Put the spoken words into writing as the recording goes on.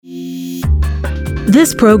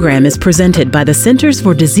This program is presented by the Centers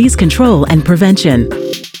for Disease Control and Prevention.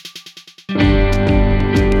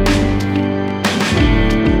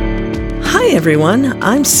 Hi everyone,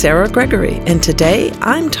 I'm Sarah Gregory, and today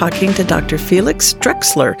I'm talking to Dr. Felix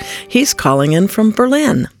Drexler. He's calling in from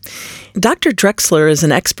Berlin. Dr. Drexler is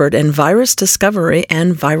an expert in virus discovery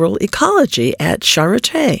and viral ecology at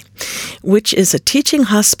Charité, which is a teaching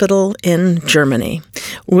hospital in Germany.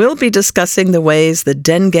 We'll be discussing the ways the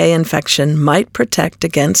dengue infection might protect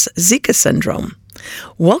against Zika syndrome.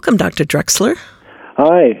 Welcome, Dr. Drexler.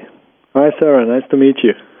 Hi. Hi, Sarah. Nice to meet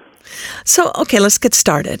you. So, okay, let's get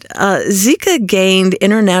started. Zika gained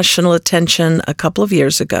international attention a couple of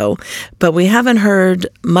years ago, but we haven't heard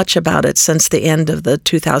much about it since the end of the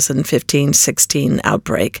 2015-16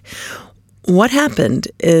 outbreak. What happened?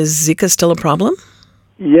 Is Zika still a problem?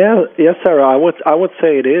 Yes, Sarah. I would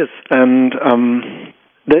say it is, and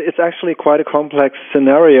it's actually quite a complex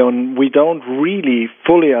scenario, and we don't really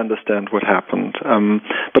fully understand what happened.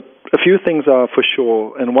 But a few things are for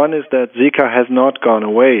sure, and one is that Zika has not gone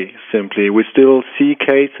away, simply. We still see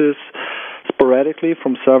cases sporadically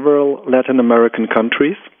from several Latin American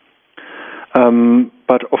countries,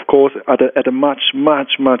 but of course at a much,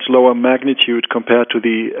 much, much lower magnitude compared to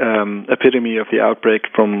the epidemic of the outbreak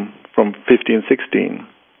from 15-16.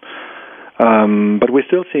 But we're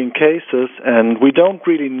still seeing cases, and we don't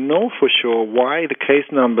really know for sure why the case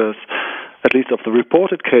numbers, at least of the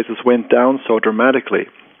reported cases, went down so dramatically.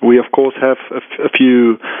 We, of course, have a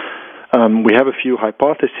few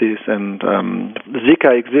hypotheses, and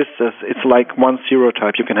Zika exists as it's like one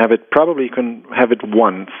serotype. You can have it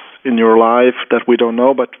once in your life that we don't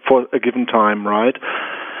know, but for a given time, right?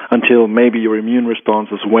 Until maybe your immune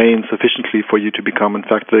responses wane sufficiently for you to become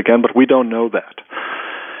infected again, but we don't know that.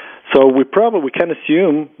 So we can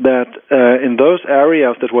assume that in those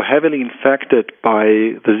areas that were heavily infected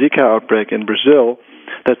by the Zika outbreak in Brazil,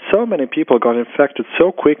 that so many people got infected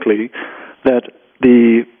so quickly that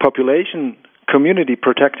the population community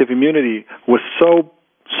protective immunity was so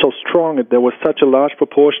strong that there was such a large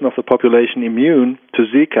proportion of the population immune to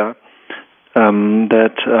Zika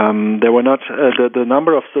that there were not the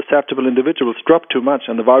number of susceptible individuals dropped too much,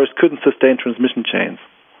 and the virus couldn't sustain transmission chains.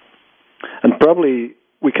 And probably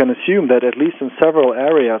we can assume that at least in several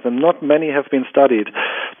areas, and not many have been studied,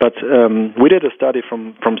 but we did a study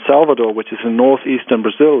from Salvador, which is in northeastern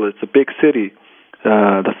Brazil. It's a big city,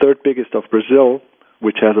 the third biggest of Brazil,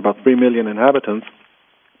 which has about 3 million inhabitants.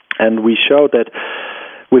 And we showed that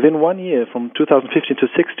within 1 year, from 2015 to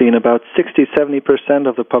 16, about 60-70%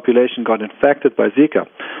 of the population got infected by Zika.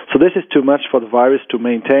 So this is too much for the virus to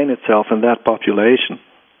maintain itself in that population.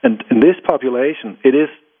 And in this population, it is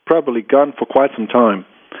probably gone for quite some time.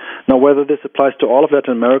 Now, whether this applies to all of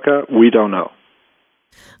Latin America, we don't know.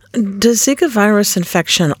 Does Zika virus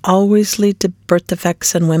infection always lead to birth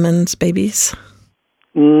defects in women's babies?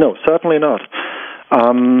 No, certainly not.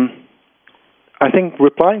 I think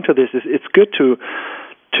replying to this it's good to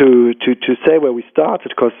say where we started,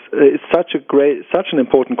 because it's such an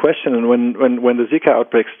important question. And when the Zika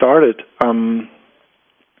outbreak started,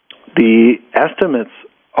 the estimates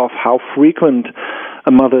of how frequent a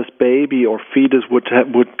mother's baby or fetus would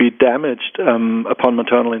be damaged upon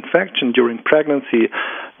maternal infection during pregnancy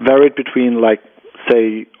varied between,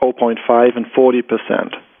 say, 0.5 and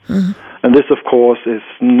 40%. Mm-hmm. And this, of course, is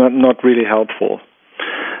not really helpful.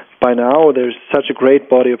 By now, there's such a great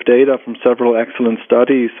body of data from several excellent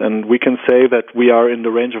studies, and we can say that we are in the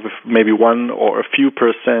range of maybe 1 or a few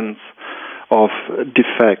percent of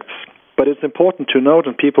defects. But it's important to note,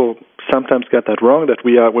 and people sometimes get that wrong, that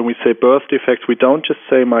when we say birth defects, we don't just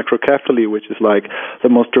say microcephaly, which is like the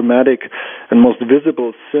most dramatic and most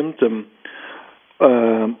visible symptom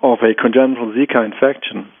of a congenital Zika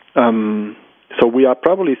infection. So we are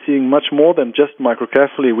probably seeing much more than just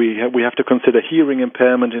microcephaly. We have to consider hearing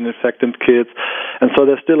impairment in infected kids, and so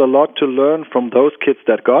there's still a lot to learn from those kids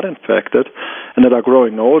that got infected and that are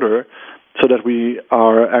growing older, so that we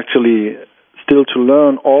are actually still to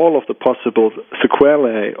learn all of the possible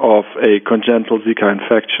sequelae of a congenital Zika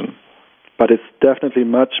infection. But it's definitely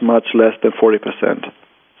much, much less than 40%.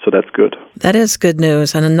 So that's good. That is good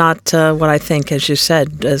news, and not what I think, as you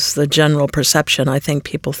said, is the general perception. I think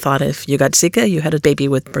people thought if you got Zika, you had a baby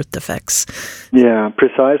with birth defects. Yeah,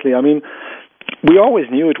 precisely. I mean, we always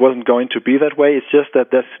knew it wasn't going to be that way. It's just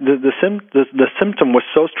that the symptom was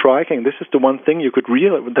so striking. This is the one thing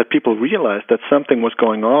that people realized, that something was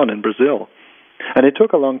going on in Brazil. And it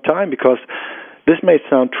took a long time, because this may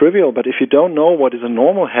sound trivial, but if you don't know what is a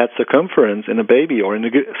normal head circumference in a baby or in a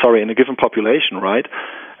given population, right?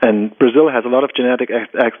 And Brazil has a lot of genetic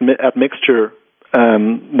admixture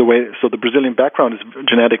the Brazilian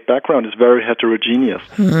genetic background is very heterogeneous.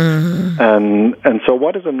 And so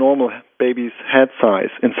what is a normal baby's head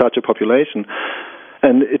size in such a population?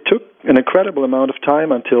 And it took an incredible amount of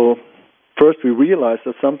time until first we realized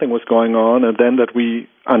that something was going on, and then that we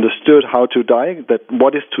understood how to that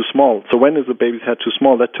what is too small. So when is a baby's head too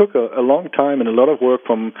small? That took a long time and a lot of work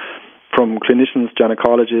from clinicians,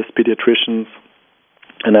 gynecologists, pediatricians,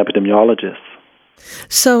 and epidemiologists.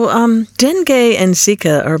 So dengue and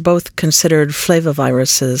Zika are both considered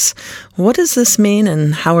flaviviruses. What does this mean,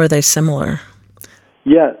 and how are they similar?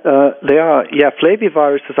 Yeah, they are. Yeah,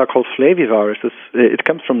 flaviviruses are called flaviviruses. It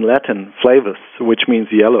comes from Latin, flavus, which means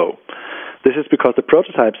yellow. This is because the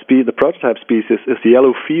prototype species is the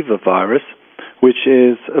yellow fever virus, which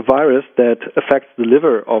is a virus that affects the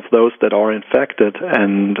liver of those that are infected.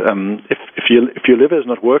 And if your liver is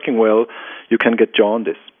not working well, you can get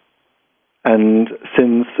jaundice. And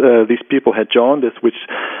since these people had jaundice, which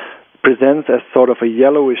presents as sort of a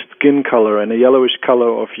yellowish skin color and a yellowish color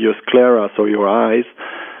of your sclera, so your eyes,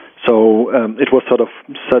 so it was sort of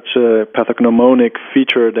such a pathognomonic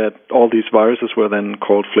feature that all these viruses were then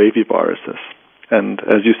called flaviviruses. And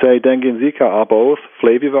as you say, dengue and Zika are both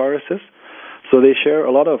flaviviruses, so they share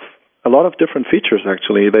a lot of different features.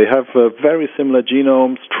 Actually, they have a very similar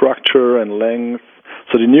genome structure and length.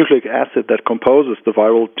 So the nucleic acid that composes the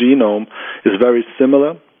viral genome is very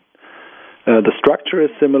similar. The structure is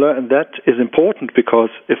similar, and that is important because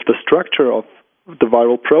if the structure of the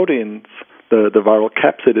viral proteins, the viral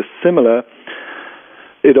capsid, is similar,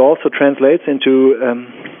 it also translates into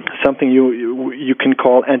something you can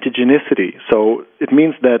call antigenicity. So it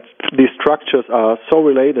means that these structures are so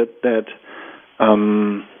related that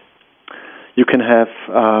you can have,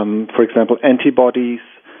 for example, antibodies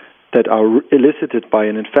that are elicited by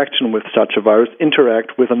an infection with such a virus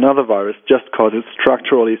interact with another virus just because it's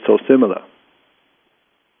structurally so similar.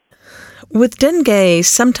 With dengue,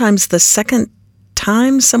 sometimes the second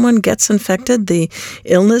time someone gets infected, the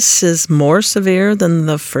illness is more severe than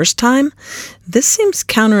the first time. This seems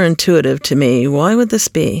counterintuitive to me. Why would this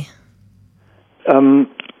be?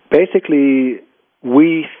 Basically,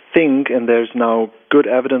 we think, and there's now good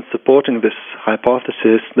evidence supporting this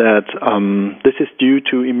hypothesis, that this is due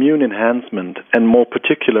to immune enhancement, and more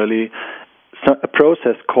particularly a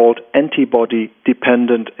process called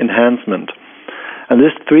antibody-dependent enhancement. And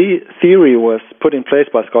this theory was put in place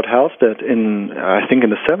by Scott Halstead in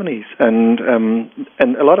the 70s,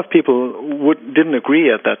 and a lot of people didn't agree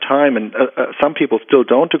at that time, and some people still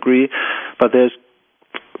don't agree, but there's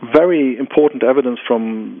very important evidence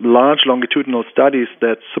from large longitudinal studies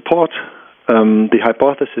that support the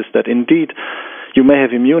hypothesis that indeed you may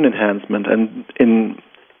have immune enhancement. And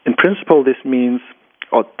in principle, this means,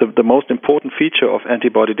 or the most important feature of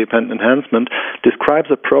antibody-dependent enhancement describes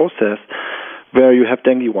a process where you have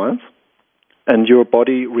dengue once, and your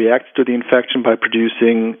body reacts to the infection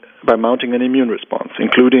by mounting an immune response,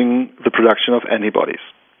 including the production of antibodies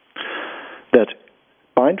that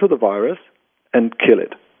bind to the virus and kill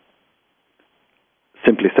it.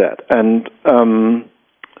 Simply said. And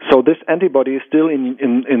so this antibody is still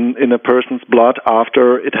in a person's blood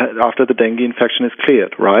after the dengue infection is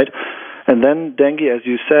cleared, right? And then dengue, as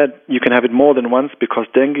you said, you can have it more than once because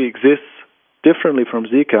dengue exists differently from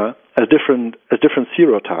Zika as different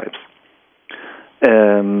serotypes.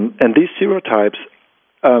 And these serotypes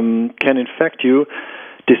can infect you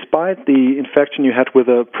despite the infection you had with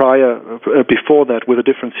before that with a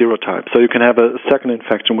different serotype. So you can have a second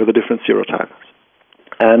infection with a different serotype.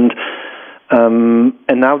 And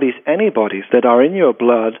now these antibodies that are in your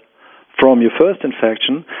blood from your first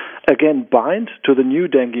infection again bind to the new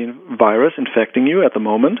dengue virus infecting you at the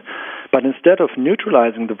moment, but instead of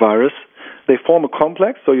neutralizing the virus, they form a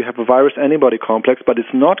complex, so you have a virus-antibody complex, but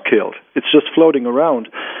it's not killed. It's just floating around.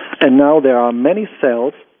 And now there are many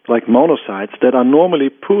cells, like monocytes, that are normally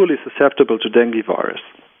poorly susceptible to dengue virus.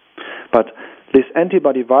 But this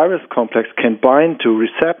antibody-virus complex can bind to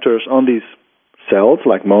receptors on these cells,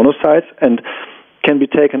 like monocytes, and can be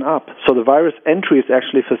taken up. So the virus entry is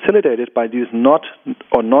actually facilitated by these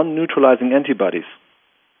non-neutralizing antibodies.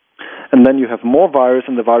 And then you have more virus,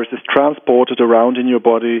 and the virus is transported around in your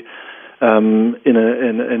body in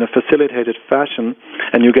a facilitated fashion,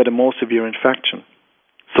 and you get a more severe infection.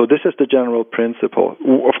 So this is the general principle.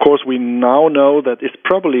 Of course, we now know that it's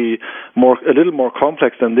probably a little more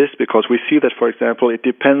complex than this, because we see that, for example, it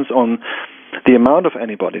depends on the amount of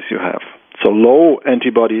antibodies you have. So low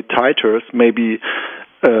antibody titers may be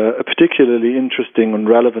a particularly interesting and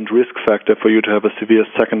relevant risk factor for you to have a severe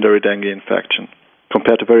secondary dengue infection,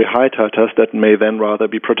 compared to very high titers that may then rather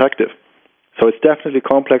be protective. So it's definitely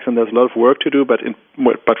complex, and there's a lot of work to do. But in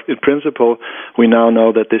principle, we now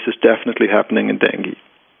know that this is definitely happening in dengue.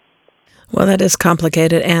 Well, that is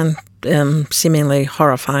complicated and seemingly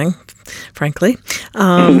horrifying, frankly.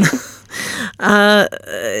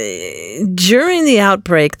 During the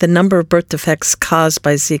outbreak, the number of birth defects caused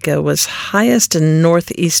by Zika was highest in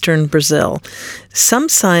northeastern Brazil. Some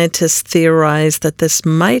scientists theorize that this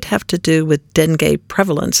might have to do with dengue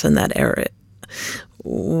prevalence in that area.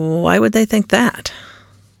 Why would they think that?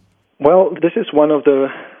 Well, this is one of the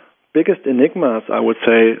biggest enigmas, I would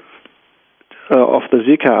say, of the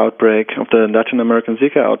Zika outbreak, of the Latin American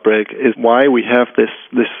Zika outbreak, is why we have this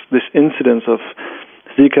incidence of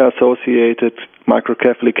Zika-associated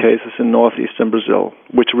microcephaly cases in northeastern Brazil,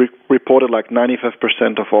 which reported like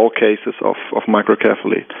 95% of all cases of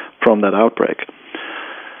microcephaly from that outbreak.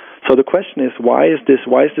 So the question is, why is this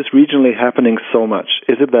regionally happening so much?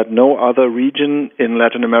 Is it that no other region in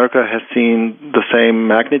Latin America has seen the same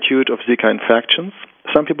magnitude of Zika infections?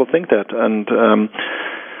 Some people think that,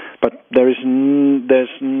 but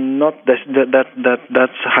that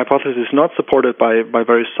hypothesis is not supported by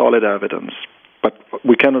very solid evidence. But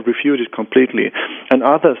we cannot refute it completely. And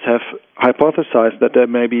others have hypothesized that there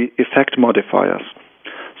may be effect modifiers,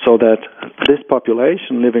 so that this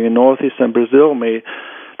population living in northeastern Brazil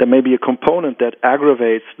there may be a component that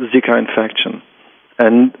aggravates the Zika infection.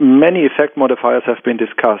 And many effect modifiers have been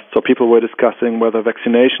discussed. So people were discussing whether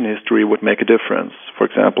vaccination history would make a difference. For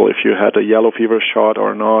example, if you had a yellow fever shot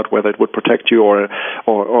or not, whether it would protect you or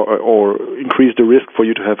increase the risk for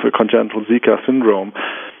you to have a congenital Zika syndrome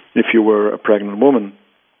if you were a pregnant woman.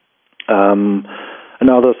 And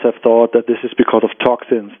others have thought that this is because of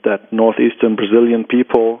toxins that northeastern Brazilian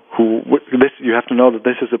people you have to know that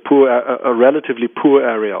this is a relatively poor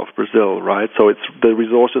area of Brazil, right? So the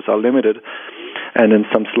resources are limited, and in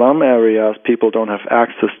some slum areas, people don't have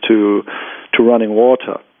access to running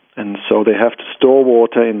water, and so they have to store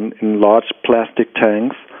water in large plastic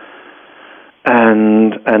tanks.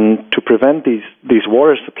 And to prevent these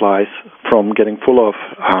water supplies from getting full of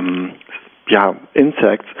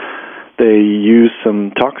insects, they use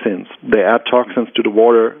some toxins. They add toxins to the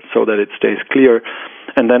water so that it stays clear.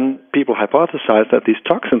 And then people hypothesize that these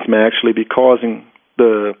toxins may actually be causing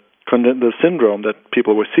the syndrome that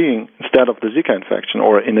people were seeing instead of the Zika infection,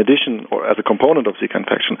 or in addition, or as a component of Zika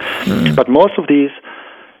infection. But most of these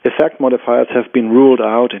effect modifiers have been ruled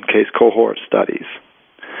out in case cohort studies.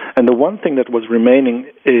 And the one thing that was remaining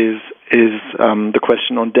is the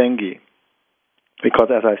question on dengue.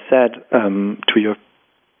 Because as I said to your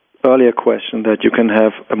earlier question, that you can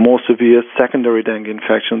have a more severe secondary dengue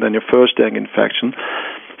infection than your first dengue infection.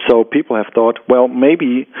 So people have thought, well,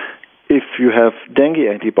 maybe if you have dengue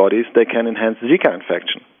antibodies, they can enhance Zika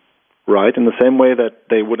infection, right? In the same way that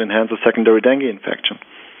they would enhance a secondary dengue infection.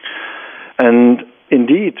 And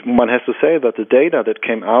indeed, one has to say that the data that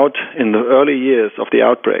came out in the early years of the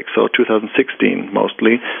outbreak, so 2016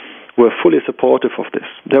 mostly, were fully supportive of this.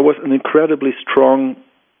 There was an incredibly strong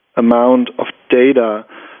amount of data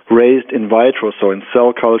raised in vitro, so in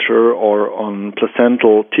cell culture or on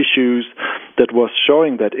placental tissues, that was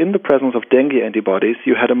showing that in the presence of dengue antibodies,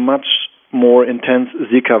 you had a much more intense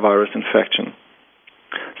Zika virus infection.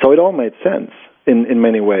 So it all made sense in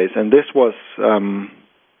many ways, and this was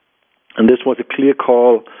a clear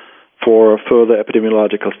call for further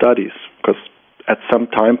epidemiological studies, because at some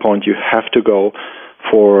time point you have to go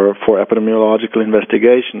for epidemiological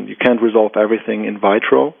investigation. You can't resolve everything in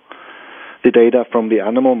vitro. The data from the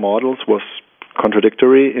animal models was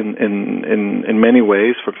contradictory in many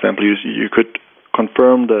ways. For example, you could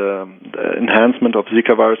confirm the enhancement of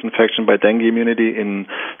Zika virus infection by dengue immunity in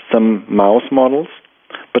some mouse models,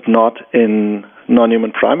 but not in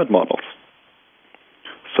non-human primate models.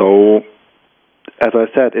 So, as I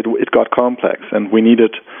said, it got complex, and we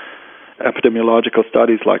needed epidemiological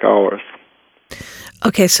studies like ours.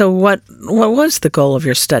 Okay, so what was the goal of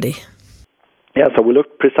your study? Yeah, so we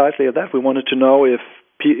looked precisely at that. We wanted to know if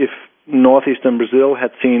northeastern Brazil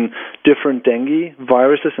had seen different dengue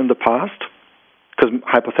viruses in the past, because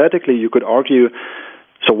hypothetically you could argue,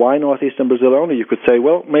 so why northeastern Brazil only? You could say,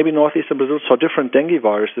 well, maybe northeastern Brazil saw different dengue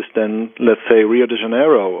viruses than, let's say, Rio de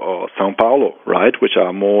Janeiro or São Paulo, right, which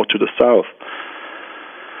are more to the south.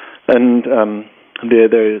 And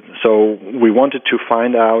so we wanted to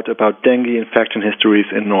find out about dengue infection histories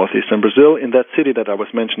in northeastern Brazil, in that city that I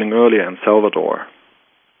was mentioning earlier, in Salvador.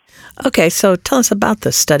 Okay, so tell us about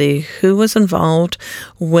this study. Who was involved?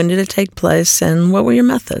 When did it take place? And what were your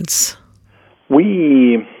methods?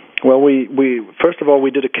 We first of all,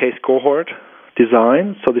 we did a case cohort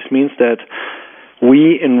design. So this means that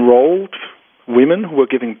we enrolled women who were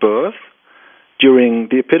giving birth during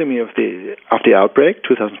the epidemic of the outbreak,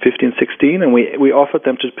 2015-16, and we offered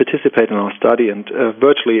them to participate in our study. And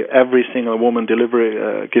virtually every single woman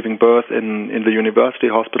giving birth in the university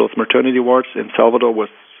hospitals, maternity wards in Salvador was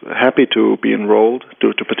happy to be enrolled,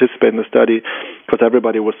 to participate in the study, because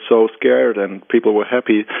everybody was so scared and people were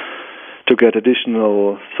happy to get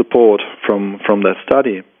additional support from that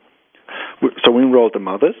study. So we enrolled the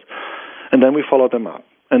mothers, and then we followed them up.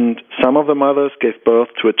 And some of the mothers gave birth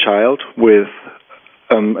to a child with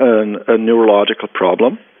a neurological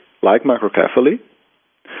problem, like microcephaly,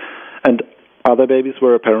 and other babies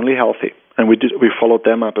were apparently healthy. And we followed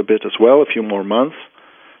them up a bit as well, a few more months,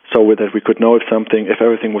 so that we could know if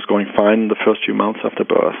everything was going fine in the first few months after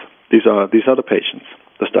birth. These are the patients,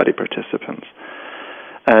 the study participants,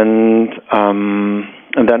 and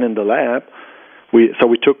then in the lab,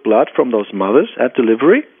 we took blood from those mothers at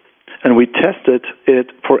delivery, and we tested it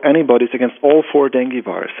for antibodies against all 4 dengue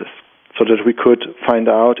viruses, so that we could find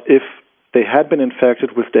out if they had been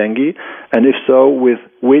infected with dengue, and if so, with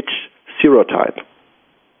which serotype.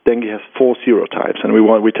 Dengue has 4 serotypes, and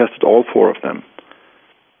we tested all 4 of them.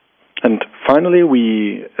 And finally,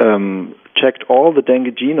 we checked all the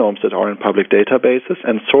dengue genomes that are in public databases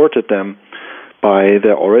and sorted them by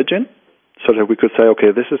their origin, so that we could say,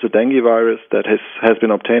 okay, this is a dengue virus that has been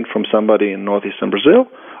obtained from somebody in northeastern Brazil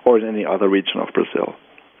or in any other region of Brazil.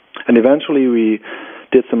 And eventually we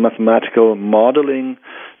did some mathematical modeling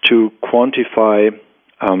to quantify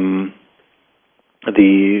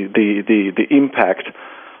the impact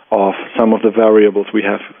of some of the variables we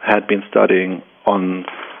had been studying on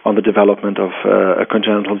the development of a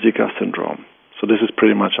congenital Zika syndrome. So this is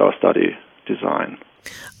pretty much our study design.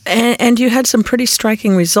 And you had some pretty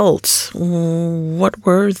striking results. What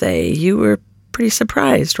were they? You were pretty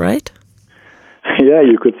surprised, right? Yeah,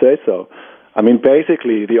 you could say so. I mean,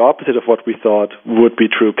 basically, the opposite of what we thought would be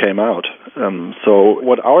true came out. So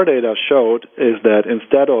what our data showed is that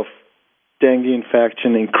instead of dengue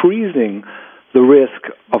infection increasing the risk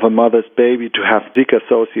of a mother's baby to have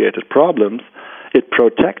Zika-associated problems, it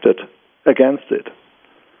protected against it.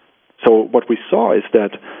 So what we saw is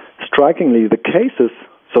that, strikingly, the cases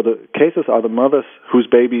are the mothers whose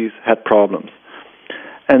babies had problems.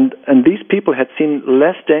 And these people had seen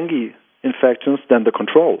less dengue infections than the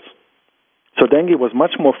controls. So dengue was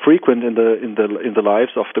much more frequent in the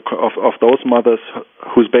lives of those mothers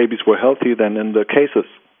whose babies were healthy than in the cases.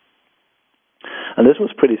 And this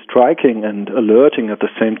was pretty striking and alerting at the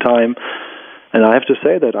same time. And I have to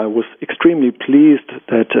say that I was extremely pleased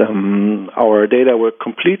that our data were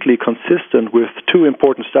completely consistent with 2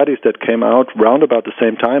 important studies that came out round about the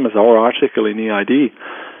same time as our article in EID,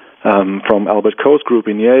 from Albert Koh's group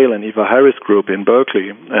in Yale and Eva Harris' group in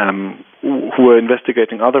Berkeley, who were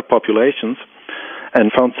investigating other populations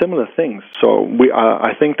and found similar things. So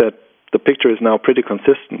I think that the picture is now pretty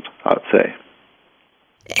consistent, I would say.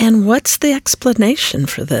 And what's the explanation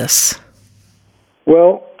for this?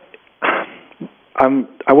 Well,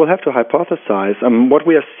 I will have to hypothesize. What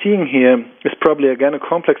we are seeing here is probably, again, a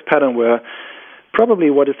complex pattern where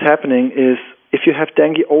probably what is happening is if you have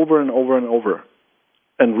dengue over and over and over,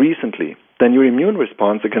 and recently, then your immune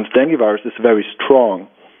response against dengue virus is very strong.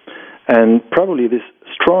 And probably this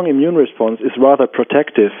strong immune response is rather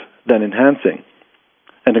protective than enhancing.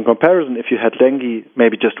 And in comparison, if you had dengue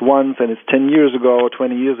maybe just once and it's 10 years ago or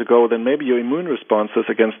 20 years ago, then maybe your immune responses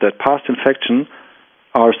against that past infection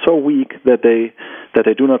are so weak that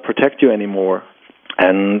they do not protect you anymore.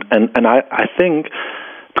 And I think,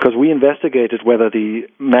 because we investigated whether the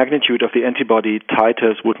magnitude of the antibody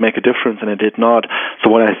titers would make a difference, and it did not. So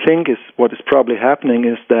what I think is what is probably happening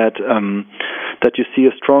is that you see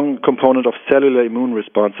a strong component of cellular immune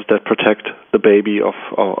responses that protect the baby of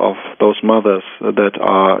those mothers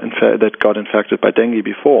that got infected by dengue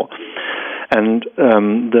before. And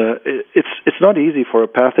it's not easy for a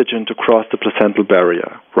pathogen to cross the placental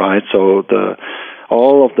barrier, right? So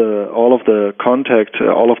all of the contact,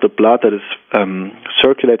 all of the blood that is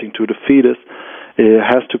circulating to the fetus, it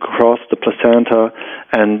has to cross the placenta,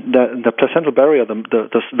 and the placental barrier,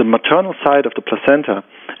 the maternal side of the placenta,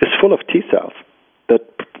 is full of T cells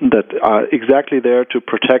that are exactly there to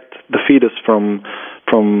protect the fetus from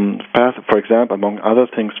for example, among other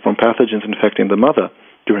things, from pathogens infecting the mother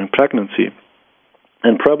during pregnancy.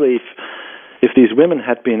 And probably if these women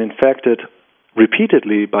had been infected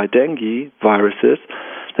repeatedly by dengue viruses,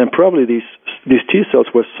 then probably these T cells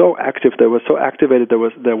were so active, they were so activated,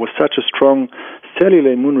 there was such a strong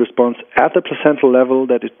cellular immune response at the placental level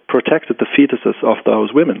that it protected the fetuses of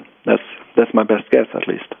those women. That's my best guess, at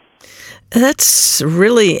least. That's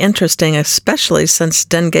really interesting, especially since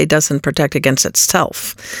dengue doesn't protect against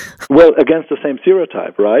itself. Well, against the same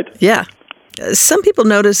serotype, right? Yeah. Some people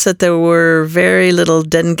noticed that there were very little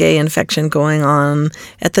dengue infection going on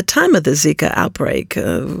at the time of the Zika outbreak.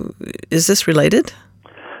 Is this related?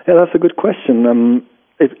 Yeah, that's a good question.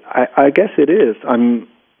 I guess it is.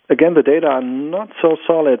 Again, the data are not so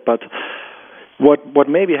solid, but what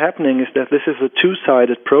may be happening is that this is a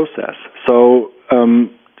two-sided process. So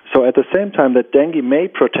at the same time that dengue may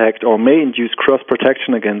protect or may induce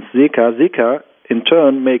cross-protection against Zika, Zika in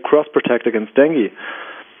turn may cross-protect against dengue.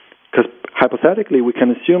 Because hypothetically, we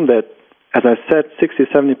can assume that, as I said,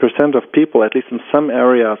 60-70% of people, at least in some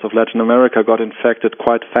areas of Latin America, got infected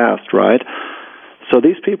quite fast, right? So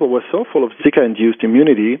these people were so full of Zika-induced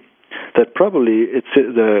immunity that probably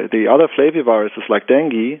the other flaviviruses like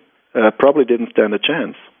dengue probably didn't stand a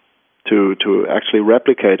chance to actually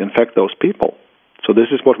replicate, infect those people. So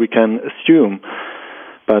this is what we can assume.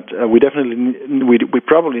 But we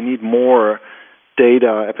probably need more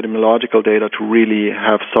data, epidemiological data, to really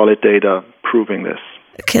have solid data proving this.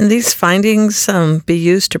 Can these findings be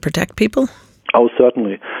used to protect people? Oh,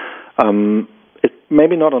 certainly.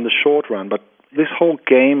 Maybe not on the short run, but this whole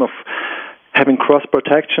game of having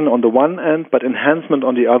cross-protection on the one end, but enhancement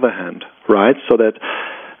on the other hand, right? So that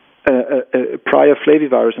a prior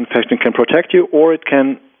flavivirus infection can protect you, or it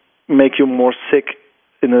can make you more sick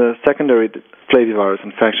in a secondary flavivirus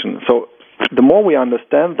infection. So the more we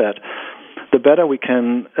understand that, the better we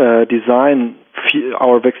can design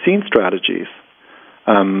our vaccine strategies.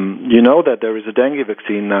 You know that there is a dengue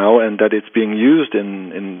vaccine now, and that it's being used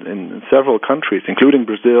in several countries, including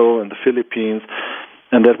Brazil and the Philippines,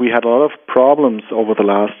 and that we had a lot of problems over the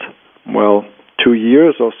last, 2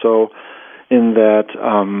 years or so, in that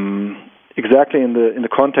exactly in the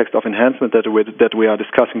context of enhancement that we are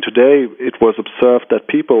discussing today. It was observed that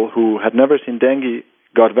people who had never seen dengue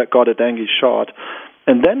got a dengue shot,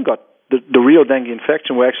 and then got the real dengue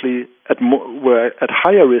infection were actually were at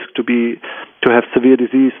higher risk to have severe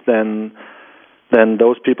disease than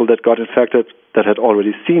those people that got infected that had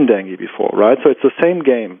already seen dengue before, right? So it's the same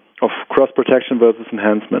game of cross-protection versus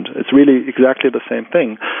enhancement. It's really exactly the same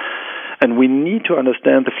thing. And we need to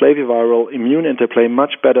understand the flaviviral immune interplay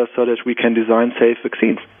much better so that we can design safe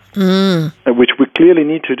vaccines, which we clearly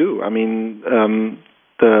need to do. I mean,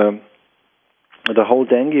 the whole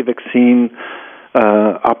dengue vaccine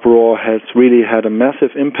uproar has really had a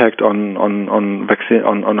massive impact on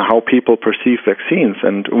how people perceive vaccines,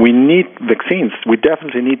 and we need vaccines. We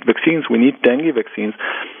definitely need vaccines. We need dengue vaccines,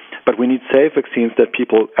 but we need safe vaccines that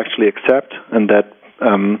people actually accept and that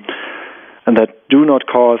do not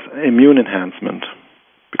cause immune enhancement.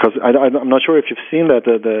 Because I'm not sure if you've seen that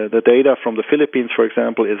the data from the Philippines, for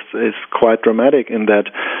example, is quite dramatic in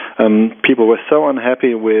that people were so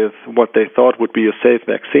unhappy with what they thought would be a safe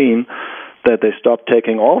vaccine that they stopped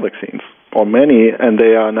taking all vaccines, or many, and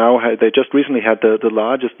they just recently had the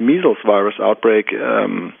largest measles virus outbreak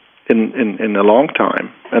in a long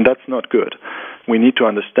time, and that's not good. We need to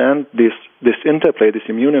understand this interplay, this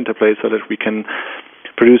immune interplay, so that we can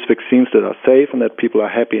produce vaccines that are safe and that people are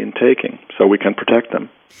happy in taking, so we can protect them.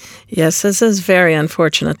 Yes, this is very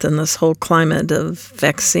unfortunate in this whole climate of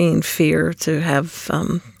vaccine fear to have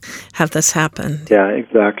this happen. Yeah,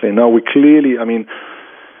 exactly. No, we clearly,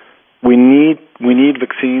 we need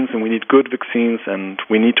vaccines, and we need good vaccines, and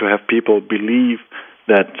we need to have people believe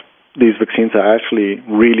that these vaccines are actually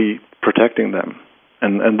really protecting them.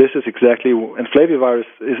 And this is exactly, and flavivirus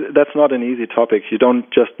that's not an easy topic. You don't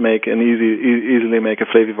just easily make a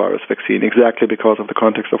flavivirus vaccine, exactly because of the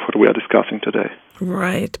context of what we are discussing today.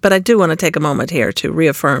 Right, but I do want to take a moment here to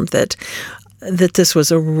reaffirm that this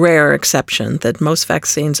was a rare exception, that most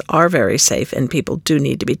vaccines are very safe and people do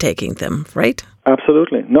need to be taking them, right?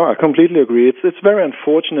 Absolutely. No, I completely agree. It's very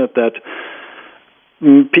unfortunate that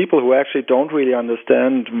people who actually don't really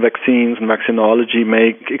understand vaccines and vaccinology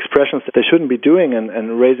make expressions that they shouldn't be doing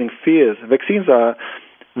and raising fears. Vaccines are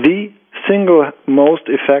the single most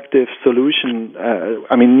effective solution.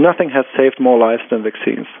 Nothing has saved more lives than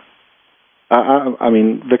vaccines.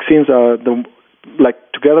 Vaccines are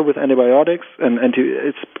together with antibiotics, and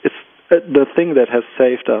it's the thing that has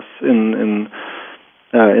saved us in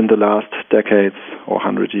the last decades or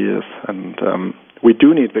 100 years. And we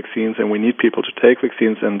do need vaccines, and we need people to take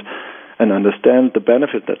vaccines and understand the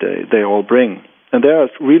benefit that they all bring. And they are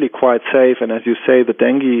really quite safe. And as you say, the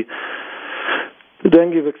dengue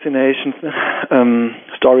vaccination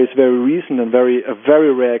story is very recent and a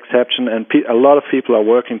very rare exception. And a lot of people are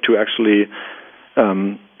working to actually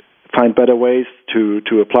find better ways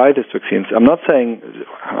to apply these vaccines. I'm not saying,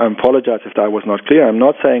 I apologize if I was not clear, I'm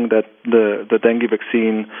not saying that the dengue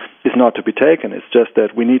vaccine is not to be taken. It's just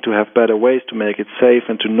that we need to have better ways to make it safe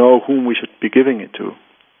and to know whom we should be giving it to,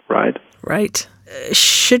 right? Right.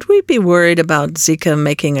 Should we be worried about Zika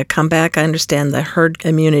making a comeback? I understand the herd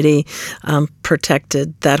immunity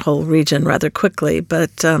protected that whole region rather quickly,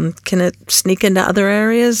 but can it sneak into other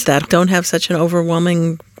areas that don't have such an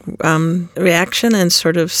overwhelming reaction and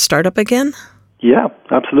sort of start up again? Yeah,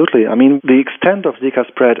 absolutely. I mean, the extent of Zika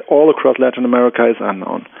spread all across Latin America is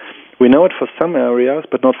unknown. We know it for some areas,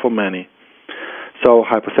 but not for many. So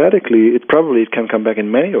hypothetically, it can come back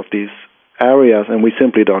in many of these areas, and we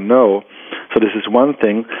simply don't know. So this is one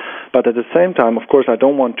thing. But at the same time, of course, I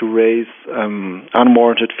don't want to raise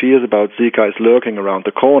unwarranted fears about Zika is lurking around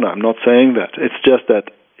the corner. I'm not saying that. It's just that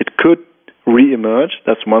it could re-emerge.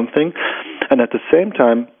 That's one thing. And at the same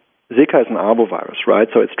time, Zika is an arbovirus, right?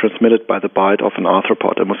 So it's transmitted by the bite of an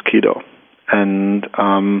arthropod, a mosquito. And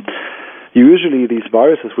usually these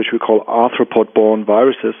viruses, which we call arthropod-borne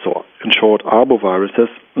viruses, or in short, arboviruses,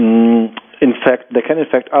 they can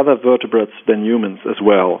infect other vertebrates than humans as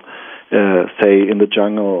well, say in the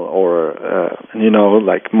jungle or,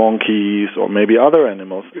 like monkeys or maybe other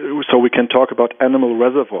animals. So we can talk about animal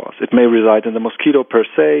reservoirs. It may reside in the mosquito per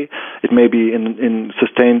se. It may be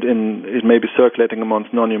it may be circulating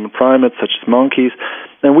amongst non-human primates such as monkeys.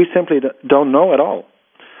 And we simply don't know at all.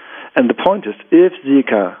 And the point is, if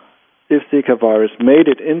Zika virus made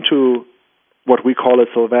it into what we call a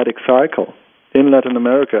sylvatic cycle in Latin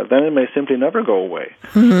America, then it may simply never go away.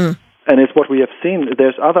 Mm-hmm. And it's what we have seen.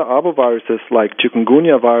 There's other arboviruses like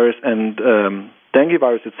chikungunya virus and dengue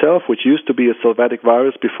virus itself, which used to be a sylvatic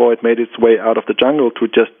virus before it made its way out of the jungle to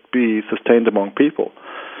just be sustained among people.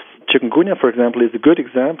 Chikungunya, for example, is a good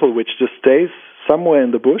example, which just stays somewhere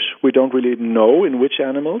in the bush. We don't really know in which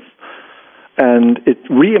animals. And it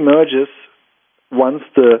reemerges once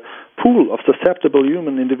the pool of susceptible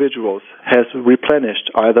human individuals has replenished,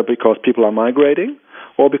 either because people are migrating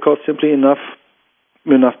or because simply enough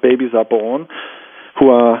babies are born who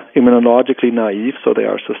are immunologically naive, so they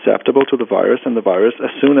are susceptible to the virus, and the virus, as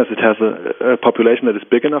soon as it has a population that is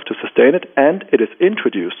big enough to sustain it, and it is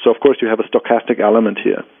introduced. So, of course, you have a stochastic element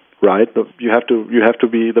here, right? The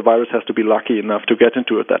virus has to be lucky enough to get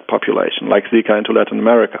into that population, like Zika into Latin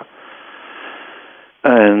America.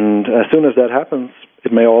 And as soon as that happens,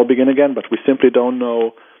 it may all begin again, but we simply don't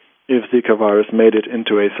know if Zika virus made it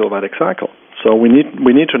into a sylvatic cycle. So we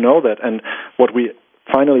need to know that. And what we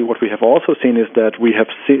have also seen is that we have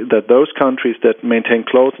seen that those countries that maintain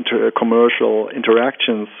close commercial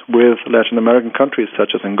interactions with Latin American countries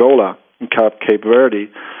such as Angola and Cape Verde,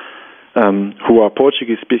 who are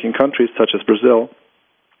Portuguese-speaking countries such as Brazil,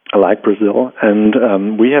 like Brazil,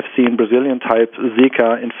 and we have seen Brazilian-type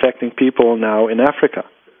Zika infecting people now in Africa.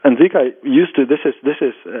 And Zika this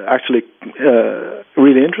is actually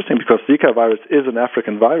really interesting because Zika virus is an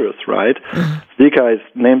African virus, right? Mm-hmm. Zika is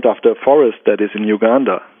named after a forest that is in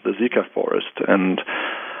Uganda, the Zika forest, and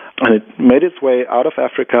it made its way out of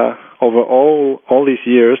Africa over all these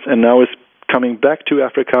years, and now is coming back to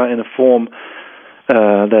Africa in a form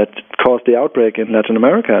that caused the outbreak in Latin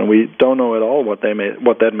America, and we don't know at all what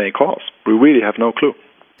that may cause. We really have no clue.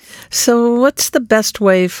 So what's the best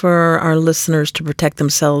way for our listeners to protect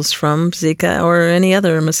themselves from Zika or any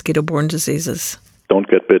other mosquito-borne diseases? Don't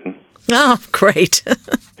get bitten. Oh, great.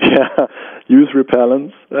 Yeah, use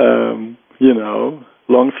repellents,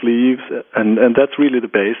 long sleeves, and that's really the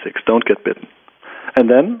basics. Don't get bitten. And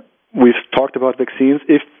then we've talked about vaccines.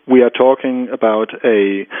 If we are talking about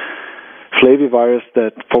a flavivirus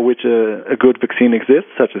for which a good vaccine exists,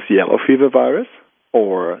 such as yellow fever virus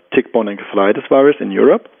or tick-borne encephalitis virus in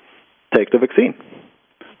Europe, take the vaccine.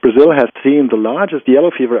 Brazil has seen the largest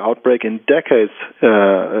yellow fever outbreak in decades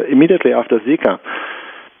immediately after Zika.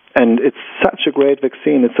 And it's such a great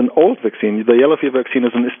vaccine. It's an old vaccine. The yellow fever vaccine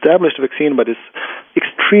is an established vaccine, but it's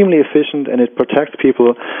extremely efficient, and it protects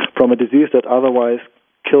people from a disease that otherwise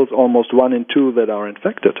kills almost 1 in 2 that are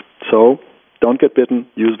infected. So don't get bitten.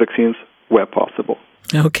 Use vaccines where possible.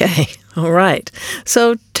 Okay. All right.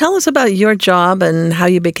 So tell us about your job and how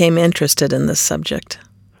you became interested in this subject.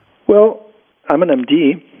 Well, I'm an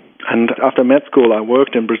MD, and after med school, I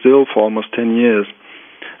worked in Brazil for almost 10 years.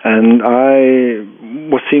 And I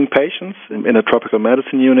was seeing patients in a tropical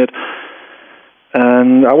medicine unit,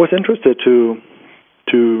 and I was interested to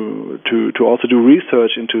also do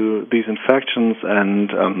research into these infections.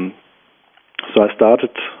 And so I started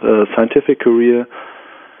a scientific career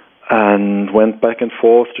and went back and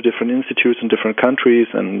forth to different institutes in different countries,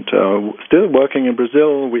 and still working in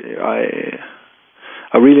Brazil.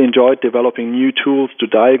 I really enjoyed developing new tools to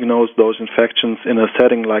diagnose those infections in a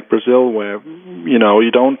setting like Brazil, where you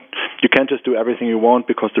can't just do everything you want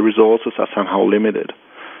because the resources are somehow limited.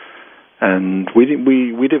 And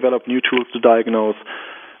we developed new tools to diagnose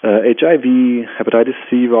HIV, hepatitis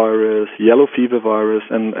C virus, yellow fever virus,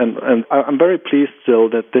 and I'm very pleased still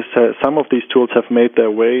that some of these tools have made their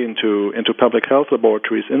way into public health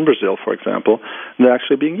laboratories in Brazil, for example, and they're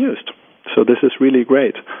actually being used. So this is really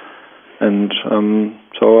great. And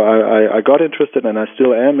so I got interested, and I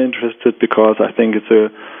still am interested, because I think it's a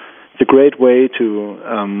great way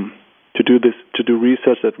to do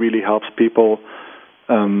research that really helps people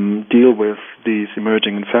deal with these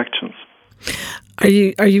emerging infections.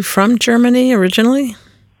 Are you from Germany originally?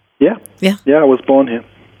 Yeah. I was born here.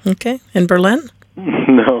 Okay, in Berlin?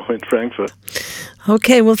 No, in Frankfurt.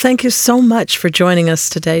 Okay, well, thank you so much for joining us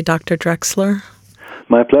today, Dr. Drexler.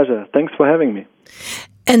 My pleasure. Thanks for having me.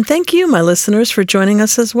 And thank you, my listeners, for joining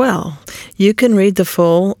us as well. You can read the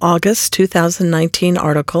full August 2019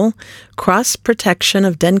 article, Cross-Protection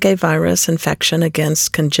of Dengue Virus Infection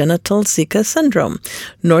Against Congenital Zika Syndrome,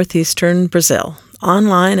 Northeastern Brazil,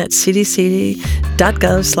 online at cdc.gov/EID.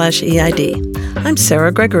 I'm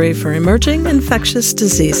Sarah Gregory for Emerging Infectious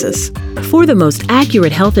Diseases. For the most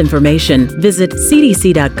accurate health information, visit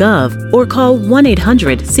cdc.gov or call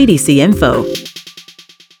 1-800-CDC-INFO.